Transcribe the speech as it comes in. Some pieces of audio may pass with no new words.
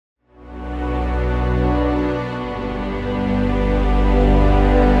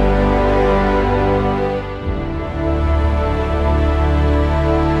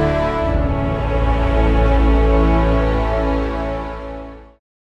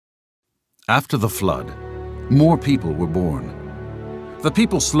After the flood, more people were born. The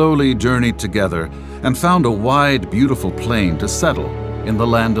people slowly journeyed together and found a wide, beautiful plain to settle in the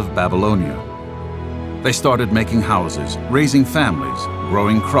land of Babylonia. They started making houses, raising families,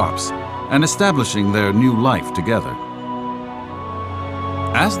 growing crops, and establishing their new life together.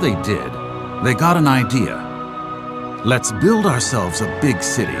 As they did, they got an idea. Let's build ourselves a big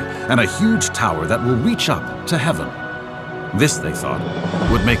city and a huge tower that will reach up to heaven. This, they thought,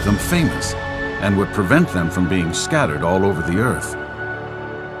 would make them famous and would prevent them from being scattered all over the earth.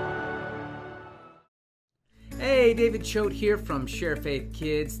 Hey, David Choate here from Sharefaith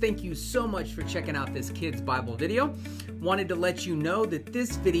Kids. Thank you so much for checking out this Kids Bible video. Wanted to let you know that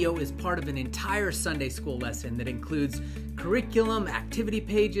this video is part of an entire Sunday school lesson that includes curriculum, activity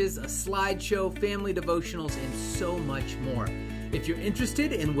pages, a slideshow, family devotionals, and so much more. If you're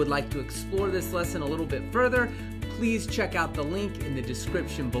interested and would like to explore this lesson a little bit further, please check out the link in the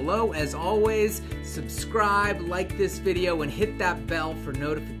description below. As always, subscribe, like this video, and hit that bell for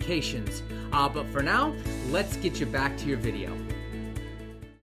notifications. But for now, let's get you back to your video.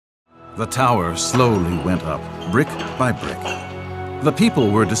 The tower slowly went up, brick by brick. The people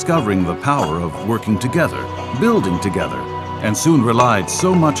were discovering the power of working together, building together, and soon relied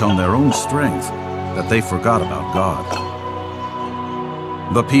so much on their own strength that they forgot about God.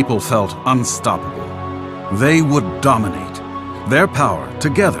 The people felt unstoppable. They would dominate. Their power,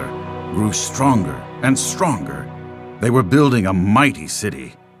 together, grew stronger and stronger. They were building a mighty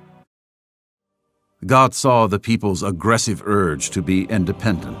city. God saw the people's aggressive urge to be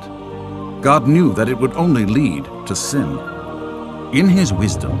independent. God knew that it would only lead to sin. In His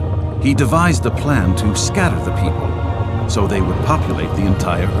wisdom, He devised a plan to scatter the people so they would populate the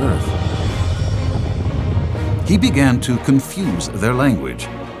entire earth. He began to confuse their language.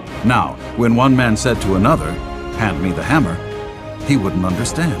 Now, when one man said to another, "Hand me the hammer," he wouldn't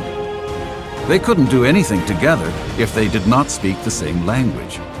understand. They couldn't do anything together if they did not speak the same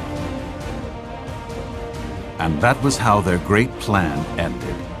language. And that was how their great plan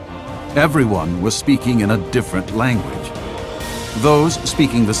ended. Everyone was speaking in a different language. Those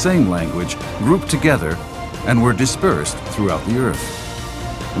speaking the same language grouped together and were dispersed throughout the earth.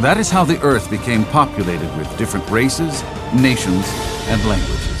 That is how the earth became populated with different races, nations, and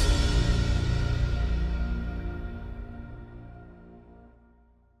languages.